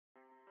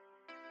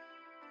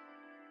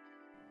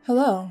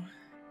Hello,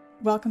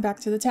 welcome back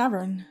to the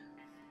tavern.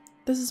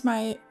 This is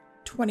my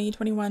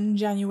 2021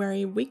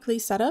 January weekly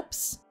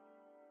setups.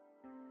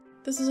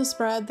 This is a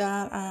spread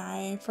that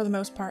I, for the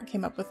most part,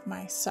 came up with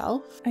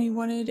myself. I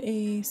wanted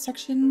a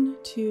section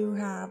to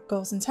have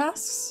goals and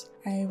tasks.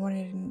 I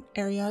wanted an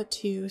area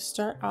to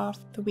start off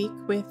the week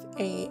with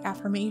a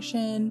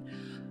affirmation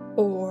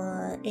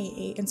or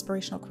a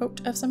inspirational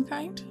quote of some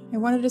kind. I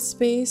wanted a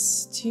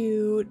space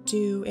to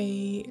do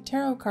a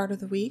tarot card of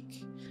the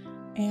week,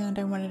 and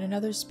I wanted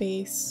another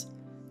space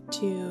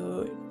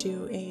to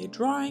do a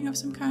drawing of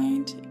some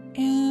kind,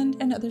 and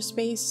another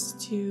space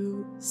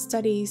to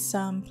study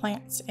some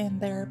plants and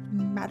their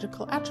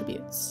magical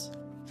attributes.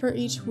 For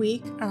each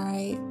week,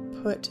 I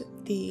put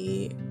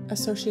the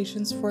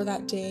associations for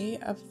that day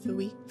of the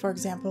week. For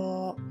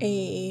example,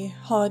 a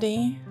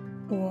holiday,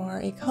 or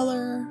a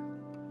color,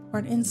 or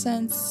an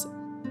incense.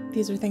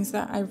 These are things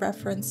that I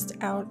referenced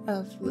out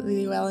of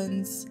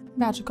Llewellyn's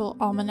Magical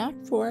Almanac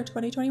for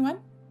 2021.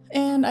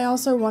 And I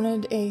also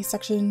wanted a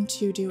section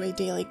to do a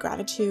daily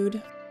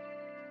gratitude.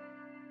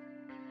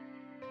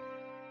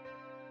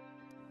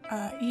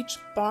 Each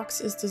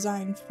box is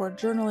designed for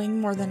journaling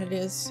more than it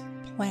is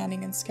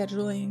planning and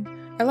scheduling.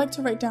 I like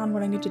to write down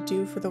what I need to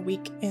do for the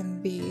week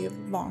in the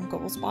long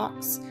goals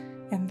box,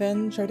 and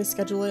then try to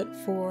schedule it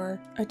for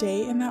a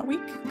day in that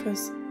week,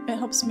 because it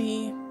helps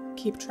me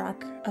keep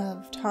track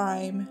of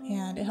time,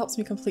 and it helps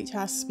me complete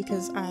tasks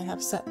because I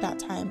have set that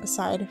time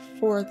aside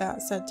for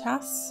that said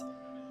tasks.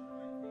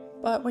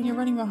 But when you're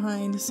running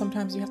behind,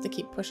 sometimes you have to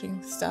keep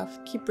pushing stuff,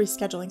 keep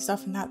rescheduling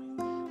stuff, and that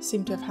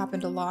seemed to have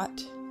happened a lot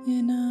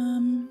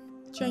in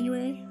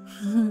January.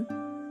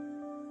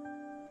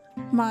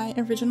 My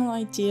original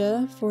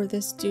idea for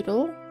this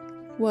doodle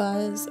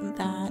was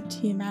that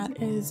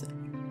Tiamat is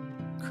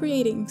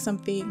creating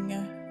something.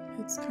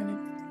 It's kind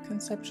of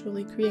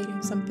conceptually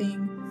creating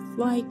something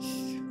like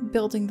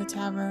building the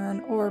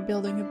tavern, or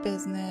building a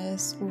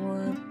business,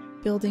 or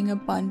building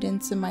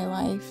abundance in my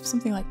life,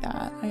 something like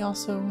that. I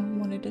also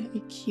wanted a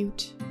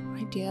cute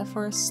idea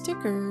for a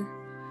sticker.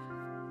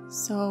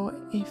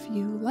 So if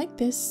you like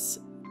this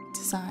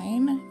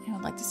design and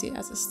would like to see it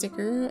as a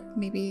sticker,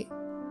 maybe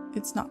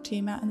it's not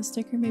Tiamat in the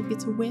sticker, maybe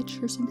it's a witch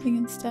or something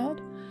instead,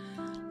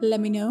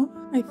 let me know.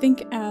 I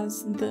think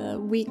as the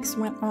weeks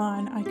went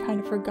on, I kind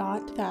of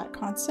forgot that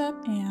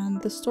concept, and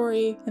the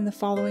story in the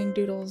following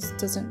doodles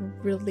doesn't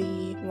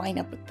really line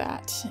up with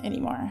that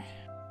anymore.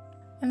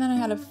 And then I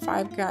had a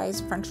Five Guys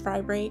French fry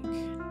break.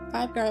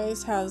 Five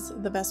Guys has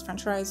the best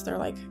French fries. They're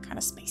like kind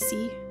of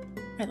spicy.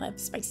 I love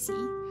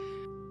spicy.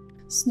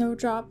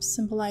 Snowdrops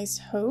symbolize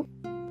hope.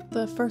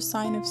 The first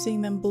sign of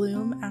seeing them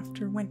bloom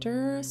after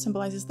winter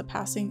symbolizes the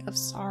passing of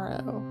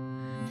sorrow.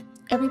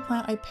 Every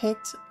plant I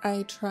picked,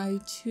 I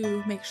tried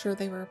to make sure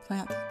they were a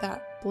plant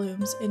that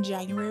blooms in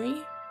January.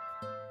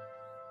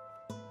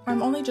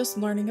 I'm only just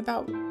learning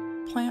about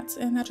plants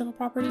and magical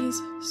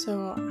properties,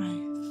 so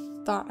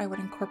I thought I would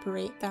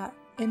incorporate that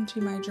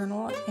into my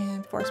journal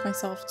and force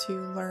myself to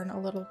learn a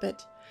little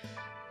bit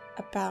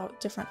about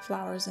different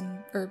flowers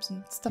and herbs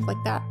and stuff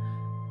like that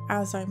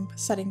as I'm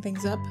setting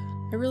things up.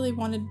 I really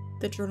wanted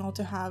the journal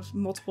to have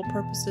multiple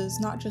purposes,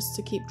 not just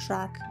to keep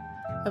track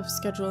of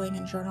scheduling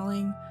and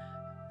journaling,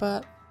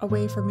 but a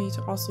way for me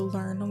to also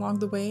learn along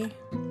the way.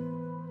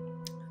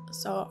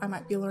 So I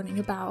might be learning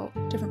about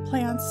different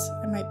plants,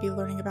 I might be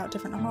learning about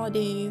different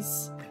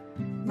holidays,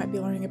 I might be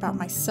learning about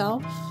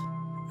myself.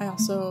 I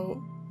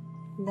also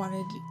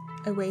wanted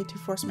a way to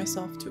force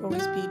myself to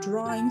always be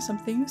drawing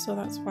something, so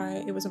that's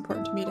why it was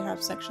important to me to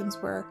have sections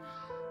where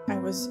I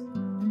was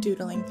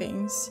doodling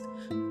things.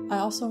 I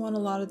also want a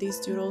lot of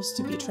these doodles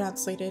to be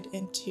translated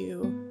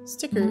into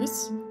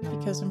stickers,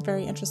 because I'm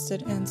very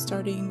interested in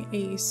starting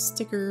a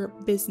sticker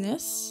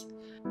business.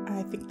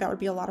 I think that would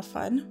be a lot of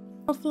fun.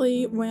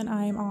 Hopefully when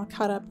I'm all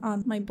caught up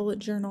on my bullet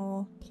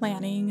journal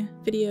planning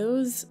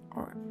videos,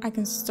 or I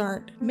can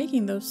start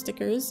making those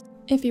stickers.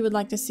 If you would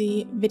like to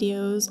see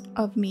videos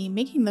of me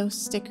making those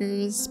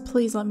stickers,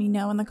 please let me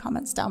know in the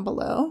comments down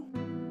below.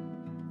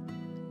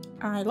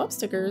 I love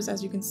stickers,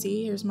 as you can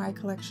see. Here's my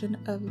collection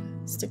of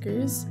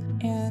stickers,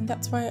 and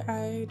that's why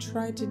I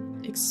tried to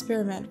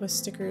experiment with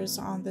stickers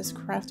on this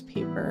craft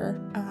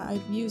paper.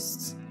 I've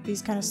used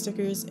these kind of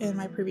stickers in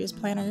my previous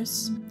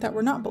planners that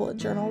were not bullet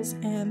journals,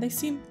 and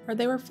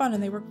they were fun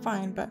and they worked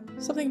fine, but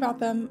something about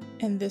them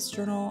in this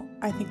journal,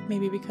 I think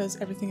maybe because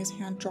everything is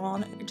hand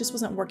drawn, it just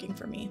wasn't working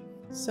for me.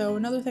 So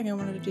another thing I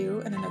wanted to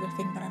do, and another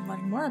thing that I'm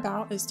learning more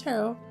about, is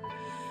tarot.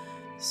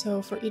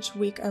 So for each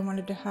week I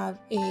wanted to have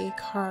a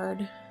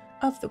card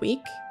of the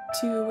week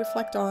to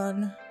reflect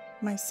on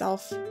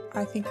myself.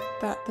 I think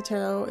that the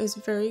tarot is a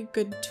very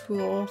good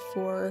tool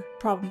for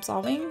problem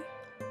solving.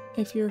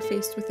 If you're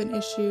faced with an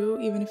issue,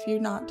 even if you're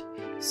not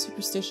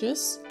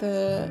superstitious,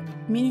 the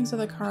meanings of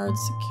the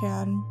cards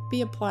can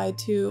be applied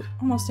to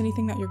almost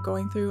anything that you're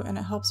going through, and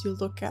it helps you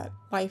look at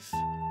life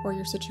or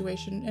your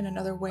situation in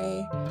another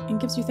way and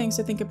gives you things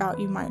to think about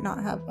you might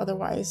not have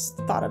otherwise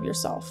thought of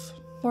yourself.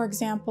 For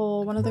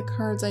example, one of the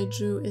cards I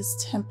drew is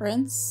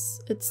Temperance.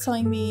 It's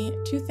telling me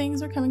two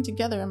things are coming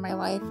together in my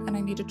life and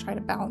I need to try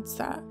to balance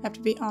that. I have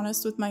to be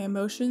honest with my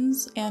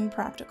emotions and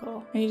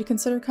practical. I need to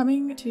consider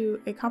coming to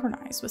a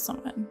compromise with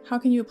someone. How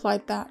can you apply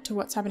that to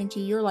what's happening to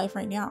your life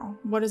right now?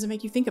 What does it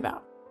make you think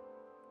about?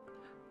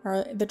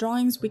 Or the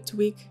drawings week to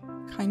week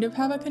kind of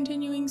have a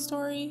continuing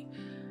story.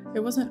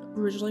 It wasn't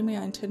originally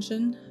my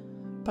intention,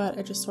 but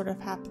it just sort of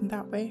happened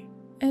that way.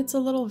 It's a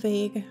little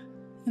vague.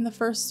 In the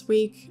first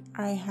week,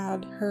 I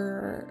had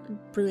her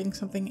brewing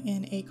something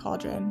in a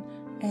cauldron,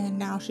 and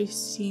now she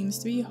seems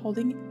to be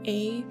holding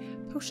a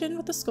potion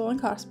with a skull and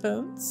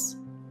crossbones.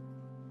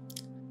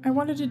 I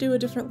wanted to do a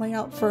different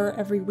layout for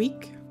every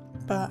week,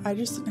 but I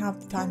just didn't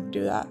have the time to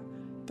do that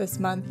this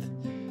month,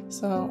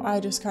 so I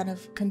just kind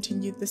of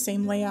continued the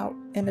same layout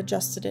and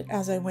adjusted it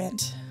as I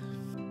went.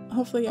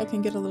 Hopefully I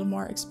can get a little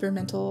more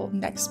experimental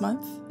next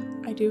month.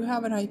 I do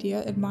have an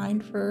idea in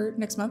mind for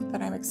next month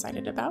that I'm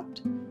excited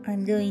about.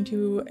 I'm going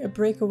to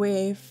break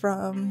away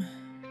from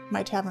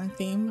my tavern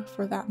theme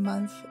for that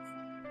month.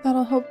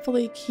 That'll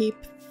hopefully keep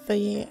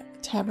the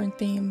tavern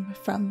theme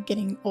from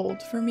getting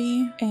old for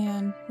me,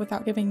 and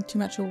without giving too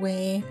much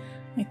away,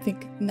 I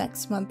think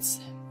next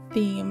month's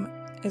theme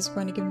is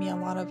going to give me a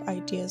lot of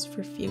ideas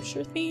for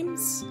future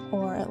themes,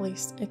 or at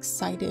least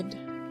excited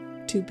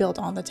to build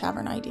on the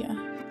tavern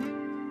idea.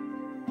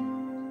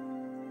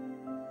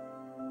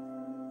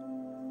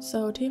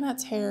 So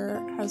Tiamat's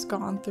hair has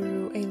gone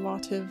through a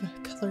lot of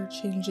color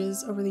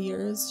changes over the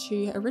years.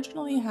 She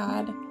originally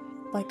had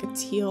like a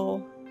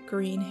teal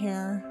green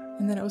hair,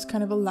 and then it was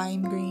kind of a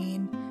lime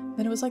green,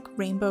 then it was like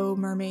rainbow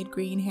mermaid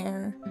green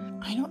hair.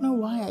 I don't know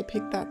why I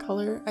picked that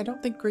color. I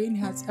don't think green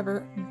has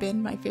ever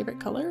been my favorite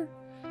color.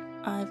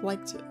 I've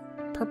liked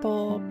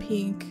purple,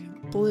 pink,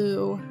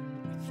 blue.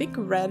 I think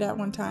red at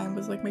one time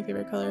was like my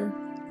favorite color.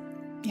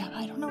 Yeah, but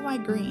I don't know why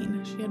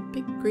green. She had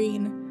big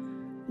green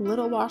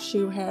little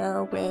washu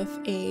hair with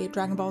a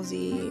Dragon Ball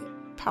Z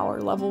power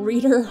level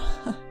reader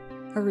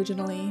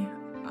originally.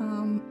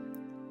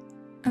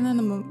 And then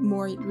the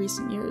more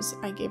recent years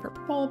I gave her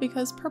purple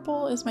because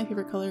purple is my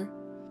favorite color.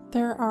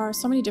 There are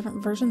so many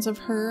different versions of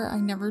her. I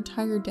never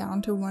tie her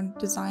down to one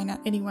design at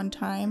any one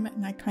time,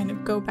 and I kind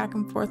of go back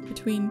and forth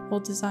between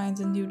old designs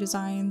and new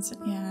designs,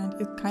 and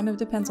it kind of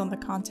depends on the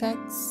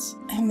context,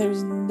 and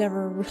there's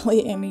never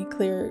really any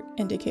clear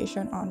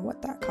indication on what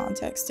that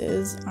context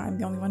is. I'm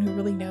the only one who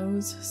really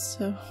knows.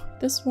 So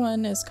this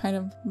one is kind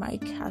of my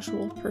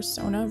casual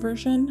persona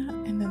version,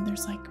 and then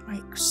there's like my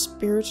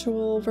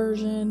spiritual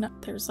version,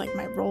 there's like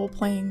my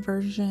role-playing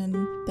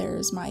version,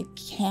 there's my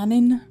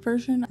canon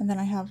version, and then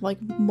I have like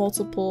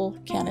multiple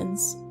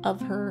canons of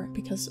her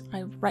because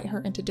I write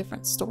her into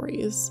different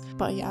stories.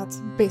 But yeah,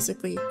 it's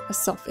basically a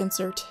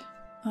self-insert.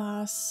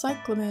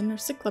 Cyclamen or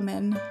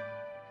cyclamen,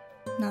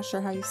 not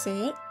sure how you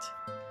say it.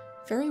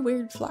 Very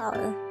weird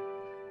flower.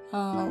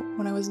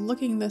 When I was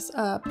looking this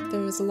up,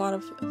 there's a lot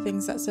of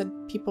things that said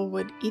people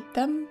would eat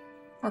them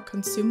or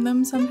consume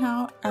them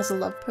somehow as a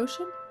love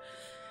potion,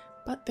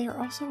 but they are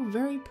also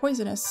very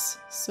poisonous,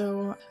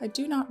 so I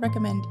do not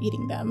recommend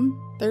eating them.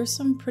 There's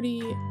some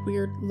pretty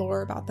weird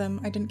lore about them.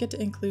 I didn't get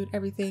to include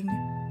everything.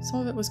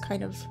 Some of it was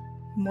kind of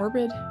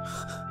morbid.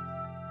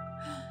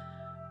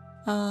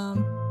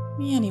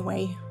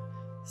 Anyway,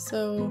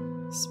 so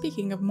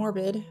speaking of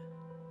morbid,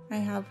 I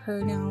have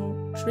her now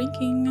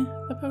drinking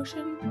the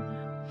potion.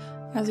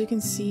 As you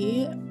can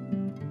see,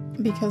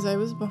 because I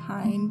was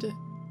behind,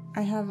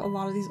 I have a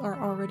lot of these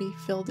are already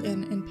filled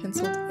in and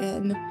penciled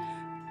in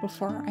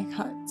before I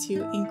got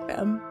to ink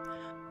them.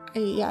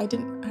 I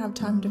didn't have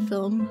time to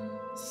film,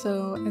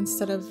 so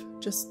instead of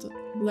just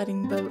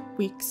letting the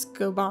weeks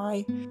go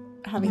by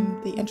having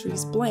the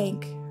entries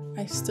blank,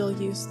 I still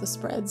used the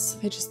spreads.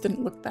 They just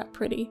didn't look that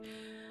pretty.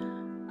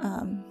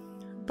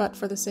 But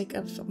for the sake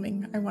of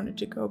filming, I wanted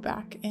to go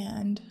back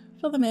and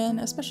fill them in,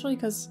 especially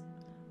because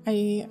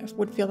I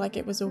would feel like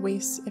it was a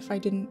waste if I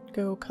didn't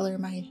go color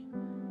my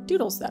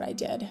doodles that I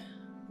did.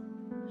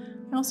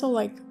 I also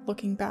like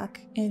looking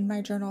back in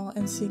my journal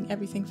and seeing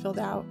everything filled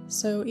out.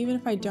 So even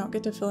if I don't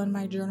get to fill in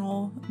my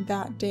journal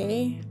that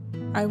day,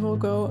 I will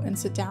go and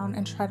sit down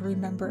and try to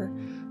remember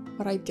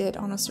what I did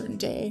on a certain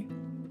day.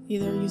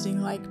 Either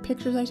using like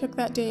pictures I took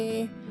that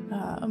day,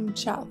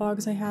 chat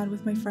logs I had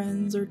with my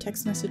friends, or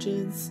text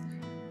messages.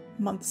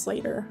 Months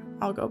later,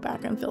 I'll go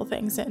back and fill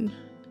things in.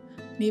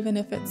 And even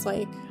if it's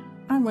like,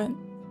 I went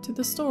to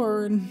the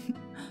store and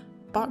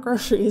bought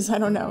groceries, I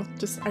don't know.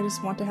 I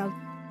just want to have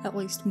at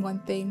least one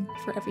thing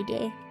for every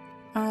day.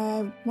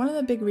 One of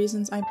the big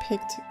reasons I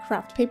picked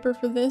craft paper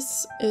for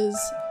this is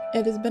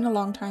it has been a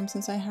long time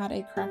since I had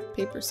a craft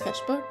paper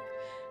sketchbook.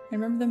 I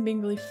remember them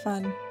being really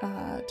fun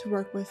to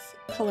work with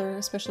color,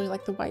 especially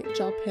like the white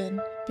gel pen,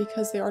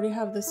 because they already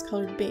have this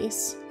colored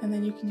base, and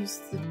then you can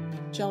use the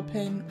gel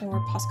pen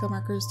or Posca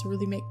markers to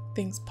really make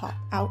things pop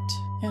out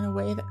in a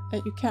way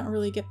that you can't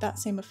really get that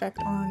same effect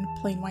on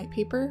plain white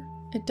paper.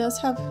 It does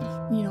have,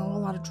 you know, a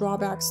lot of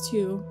drawbacks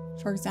too.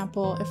 For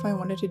example, if I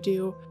wanted to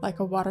do like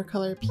a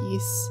watercolor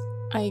piece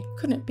I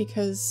couldn't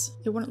because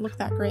it wouldn't look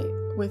that great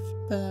with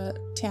the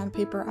tan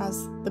paper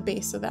as the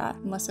base of that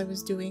unless I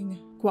was doing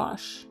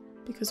gouache,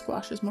 because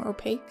gouache is more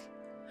opaque.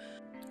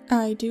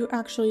 I do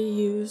actually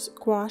use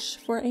gouache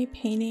for a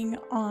painting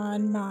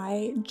on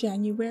my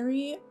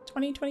January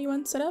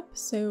 2021 setup,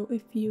 so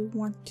if you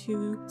want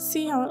to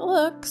see how it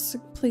looks,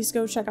 please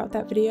go check out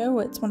that video.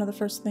 It's one of the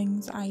first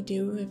things I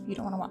do if you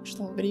don't want to watch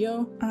the whole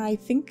video. I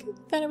think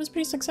that it was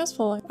pretty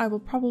successful. I will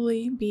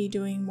probably be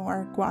doing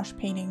more gouache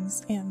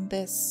paintings in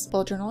this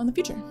bullet journal in the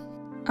future.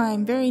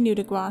 I'm very new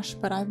to gouache,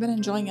 but I've been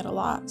enjoying it a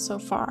lot so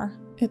far.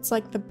 It's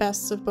like the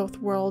best of both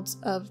worlds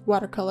of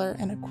watercolor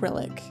and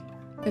acrylic.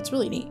 It's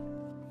really neat.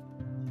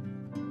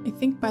 I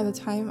think by the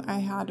time I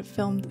had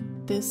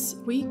filmed this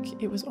week,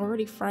 it was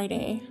already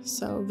Friday,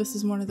 so this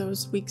is one of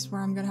those weeks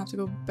where I'm gonna have to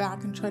go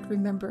back and try to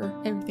remember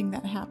everything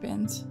that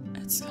happened.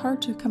 It's hard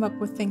to come up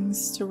with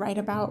things to write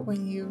about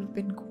when you've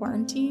been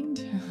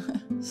quarantined,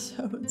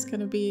 so it's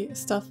gonna be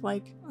stuff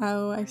like,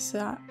 oh, I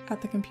sat at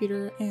the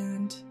computer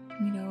and,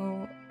 you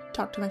know,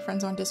 talked to my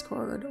friends on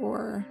Discord,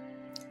 or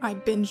I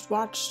binge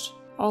watched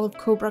all of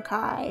Cobra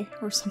Kai,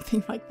 or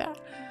something like that.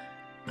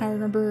 I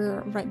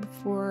remember right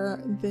before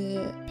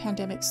the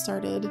pandemic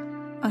started,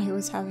 I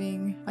was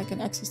having like an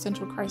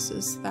existential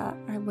crisis that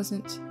I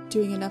wasn't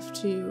doing enough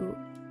to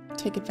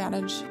take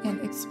advantage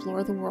and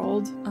explore the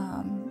world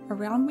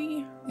around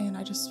me, and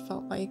I just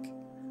felt like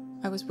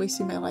I was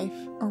wasting my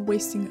life or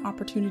wasting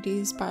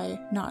opportunities by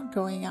not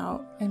going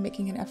out and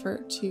making an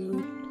effort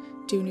to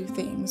do new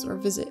things or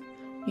visit,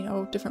 you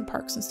know, different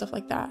parks and stuff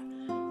like that.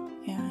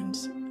 And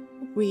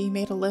we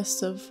made a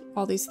list of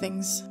all these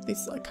things,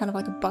 these kind of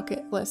like a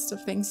bucket list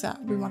of things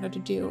that we wanted to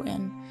do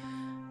and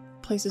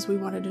places we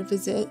wanted to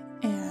visit,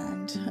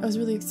 and I was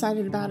really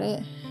excited about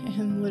it.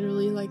 And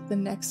literally like the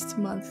next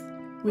month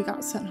we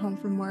got sent home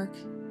from work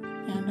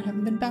and I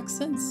haven't been back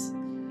since.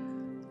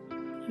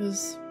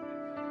 It's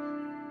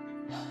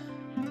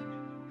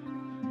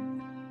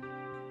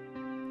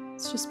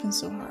just been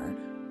so hard.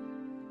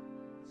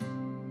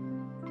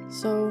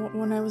 So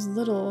when I was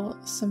little,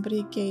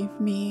 somebody gave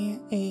me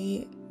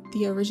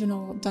the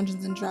original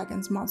Dungeons &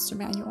 Dragons monster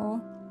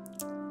manual,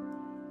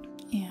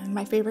 and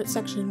my favorite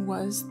section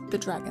was the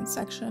dragon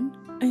section.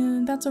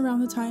 And that's around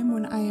the time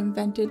when I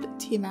invented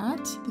Tiamat.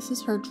 This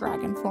is her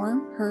dragon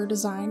form. Her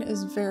design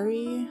is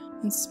very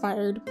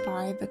inspired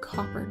by the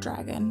copper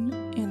dragon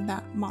in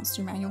that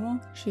monster manual.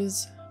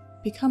 She's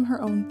become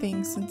her own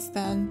thing since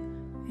then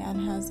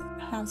and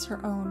has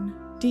her own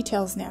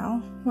details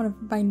now. One of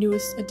my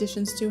newest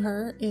additions to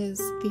her is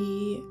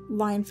the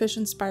lionfish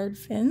inspired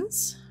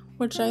fins,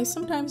 which I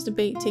sometimes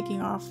debate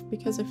taking off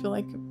because I feel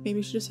like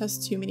maybe she just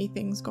has too many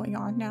things going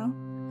on now.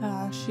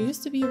 She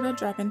used to be a red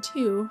dragon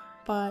too,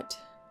 but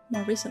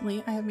more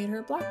recently I have made her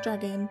a black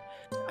dragon.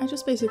 I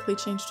just basically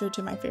changed her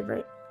to my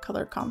favorite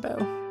color combo.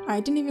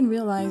 I didn't even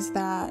realize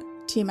that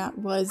Tiamat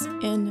was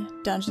in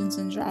Dungeons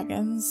 &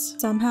 Dragons.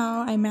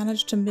 Somehow I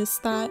managed to miss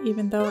that,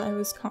 even though I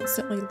was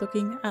constantly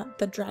looking at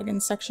the dragon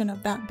section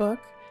of that book,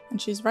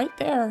 and she's right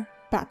there.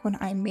 Back when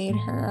I made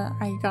her,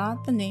 I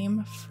got the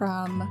name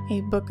from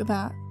a book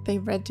that they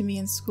read to me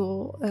in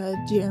school,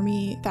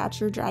 Jeremy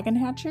Thatcher Dragon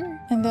Hatcher.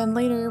 And then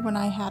later when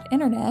I had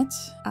internet,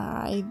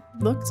 I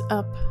looked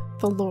up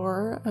the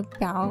lore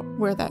about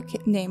where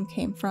that name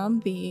came from,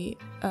 the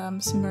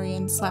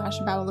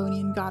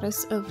Sumerian/Babylonian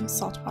goddess of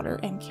saltwater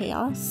and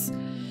chaos.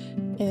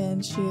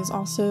 And she is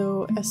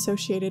also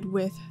associated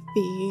with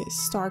the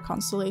star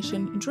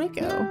constellation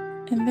Draco.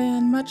 And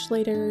then much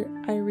later,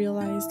 I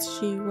realized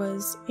she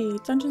was a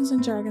Dungeons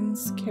 &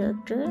 Dragons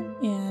character,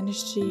 and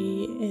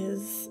she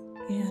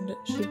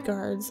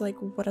guards like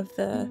one of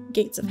the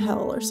gates of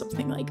hell or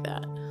something like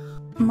that.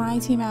 My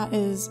Tiamat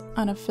is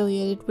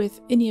unaffiliated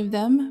with any of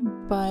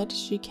them, but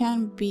she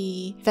can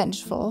be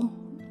vengeful,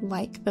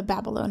 like the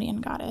Babylonian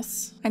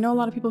goddess. I know a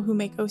lot of people who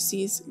make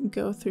OCs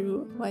go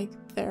through like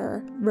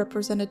their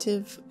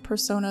representative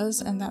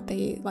personas and that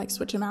they like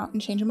switch them out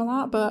and change them a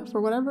lot, but for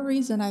whatever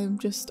reason I've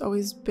just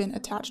always been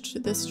attached to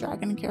this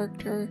dragon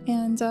character,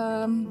 and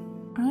I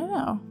don't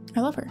know, I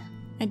love her.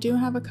 I do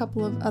have a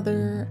couple of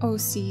other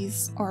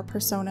OCs or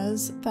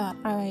personas that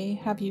I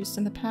have used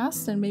in the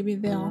past, and maybe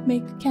they'll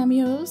make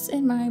cameos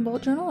in my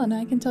bullet journal and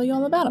I can tell you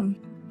all about them.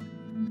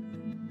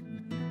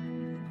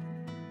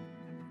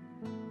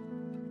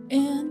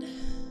 And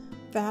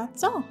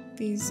that's all.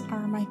 These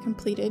are my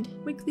completed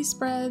weekly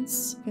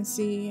spreads. You can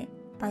see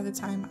by the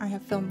time I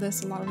have filmed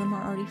this, a lot of them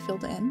are already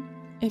filled in.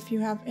 If you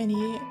have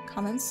any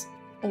comments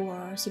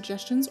or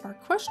suggestions or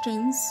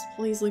questions,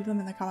 please leave them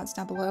in the comments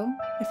down below.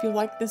 If you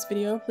like this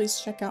video, please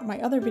check out my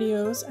other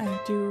videos.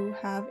 I do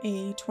have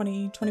a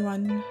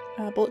 2021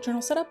 bullet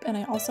journal setup, and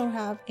I also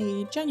have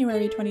a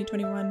January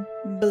 2021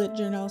 bullet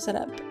journal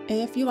setup.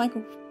 If you like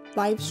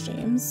live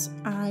streams,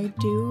 I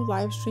do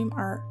live stream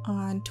art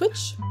on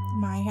Twitch.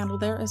 My handle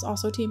there is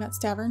also Tiamat's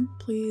Tavern.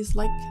 Please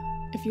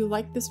if you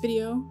like this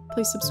video,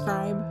 please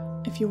subscribe.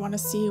 If you want to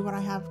see what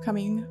I have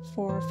coming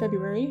for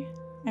February,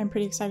 I'm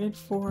pretty excited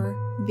for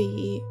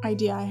the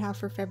idea I have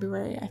for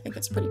February. I think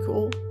it's pretty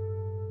cool.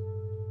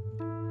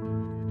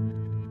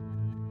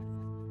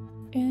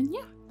 And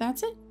yeah.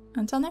 that's it.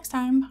 Until next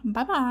time,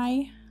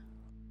 bye-bye.